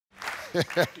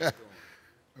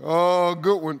Oh,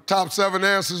 good one. Top 7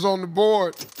 answers on the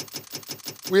board.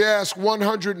 We asked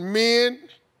 100 men.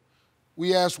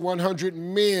 We asked 100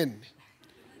 men.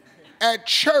 At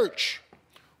church,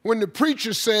 when the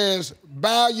preacher says,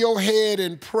 bow your head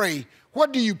and pray,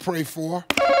 what do you pray for?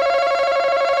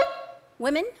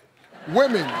 Women?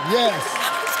 Women, yes.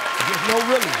 No,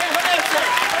 really.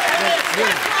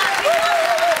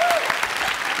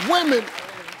 Women.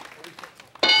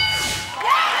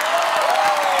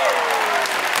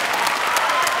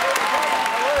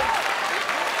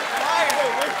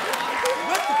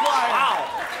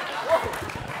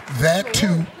 That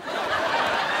too.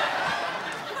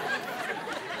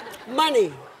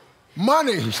 Money.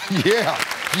 Money, yeah,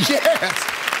 yes.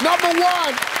 Number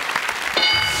 1.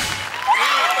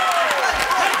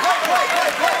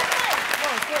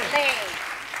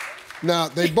 Now,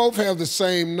 they both have the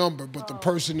same number, but the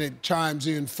person that chimes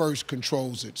in first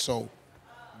controls it. So,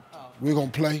 we're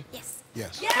gonna play? Yes.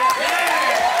 Yes.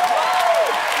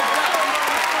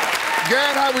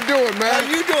 Garrett, how we doing, man?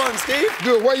 How you doing, Steve?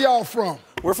 Good. Where y'all from?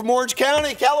 We're from Orange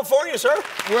County, California, sir.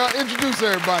 Well, introduce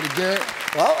everybody, Garrett.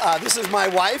 Well, this is my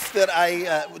wife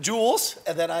Jules,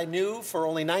 that I knew for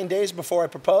only 9 days before I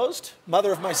proposed.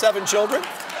 Mother of my 7 children.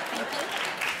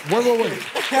 Wait.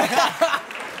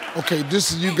 Okay,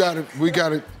 this is, you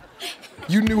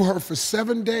knew her for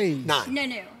 7 days. 9. No.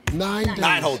 9 days.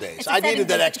 9 whole days. I needed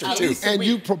that extra 2. And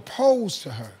you proposed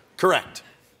to her. Correct.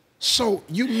 So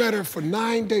you met her for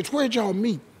 9 days. Where'd y'all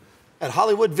meet? At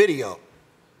Hollywood Video.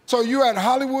 So you at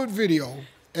Hollywood Video,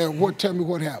 and tell me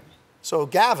what happened. So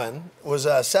Gavin was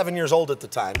 7 years old at the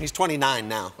time. He's 29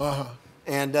 now.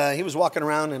 And he was walking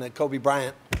around in a Kobe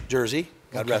Bryant jersey,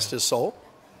 God rest his soul.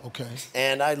 Okay.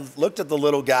 And I looked at the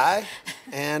little guy,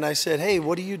 and I said, hey,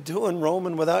 what are you doing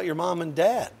roaming without your mom and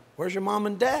dad? Where's your mom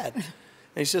and dad? And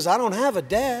he says, I don't have a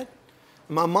dad.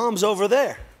 My mom's over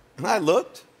there. And I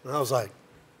looked, and I was like,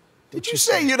 did you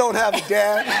say you don't have a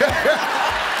dad?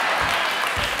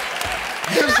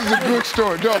 This is a good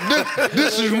story. No,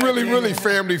 this is really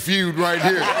Family Feud right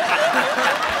here.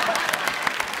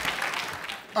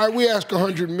 All right, we ask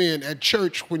 100 men. At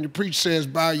church, when the preacher says,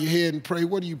 bow your head and pray,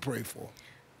 what do you pray for?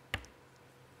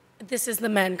 This is the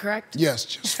men, correct? Yes,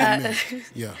 just for men.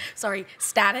 Yeah. Sorry,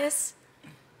 status?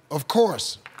 Of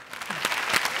course.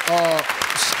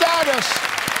 Status.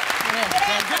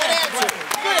 Good answer.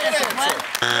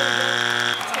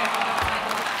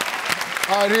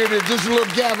 All right, here it is. This is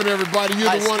little Gavin, everybody. You're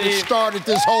the one that started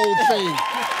this whole thing.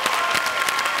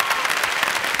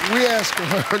 We ask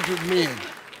 100 men.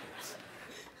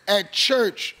 At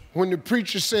church, when the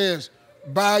preacher says,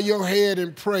 bow your head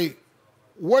and pray,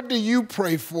 what do you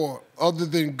pray for other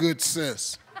than good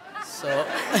sense? So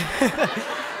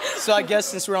I guess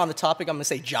since we're on the topic, I'm gonna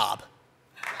say job.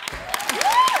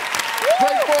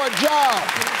 Pray for a job.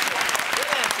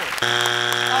 If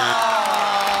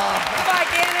I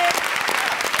get it.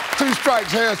 2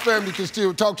 strikes, Harris family can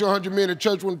still talk to 100 men at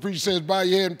church when the preacher says, bow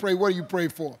your head and pray. What do you pray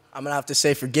for? I'm gonna have to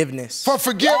say forgiveness. For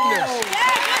forgiveness.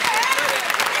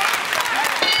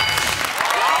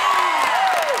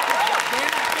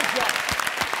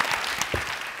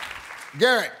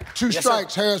 Garrett, 2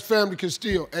 strikes, Harris family can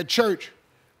steal. At church,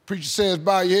 preacher says,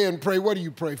 bow your head and pray. What do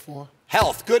you pray for?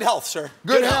 Health. Good health, sir.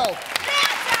 Good health.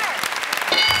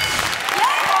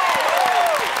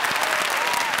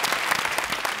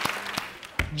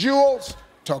 Jules,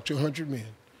 talk to 100 men.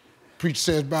 Preacher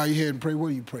says, bow your head and pray. What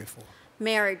do you pray for?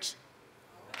 Marriage.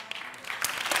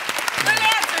 Good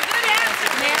answer.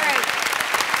 Marriage.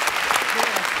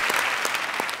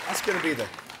 That's gonna be the...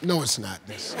 No, it's not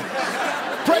this.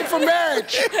 Pray for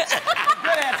marriage. Good answer.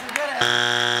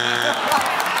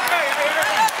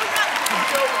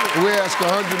 We ask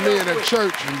 100 men at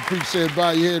church, and the preacher says,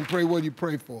 bow your head and pray. What do you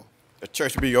pray for? The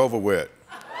church will be over with.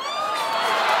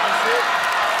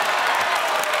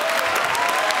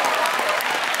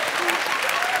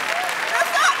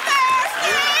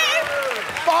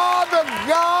 Father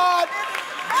God,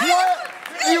 will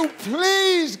you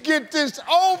please get this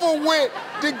over with?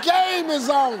 The game is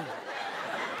on.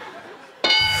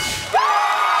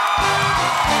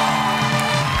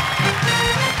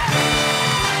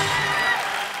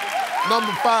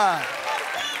 Number 5.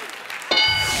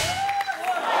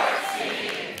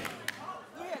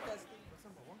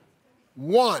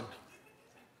 One.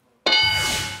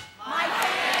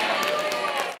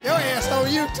 Your ass on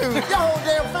YouTube. Your whole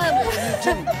damn family on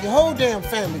YouTube. Your whole damn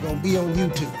family gonna be on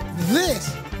YouTube.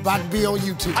 This about to be on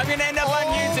YouTube. I'm gonna end up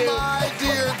on YouTube. Oh my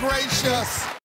dear gracious.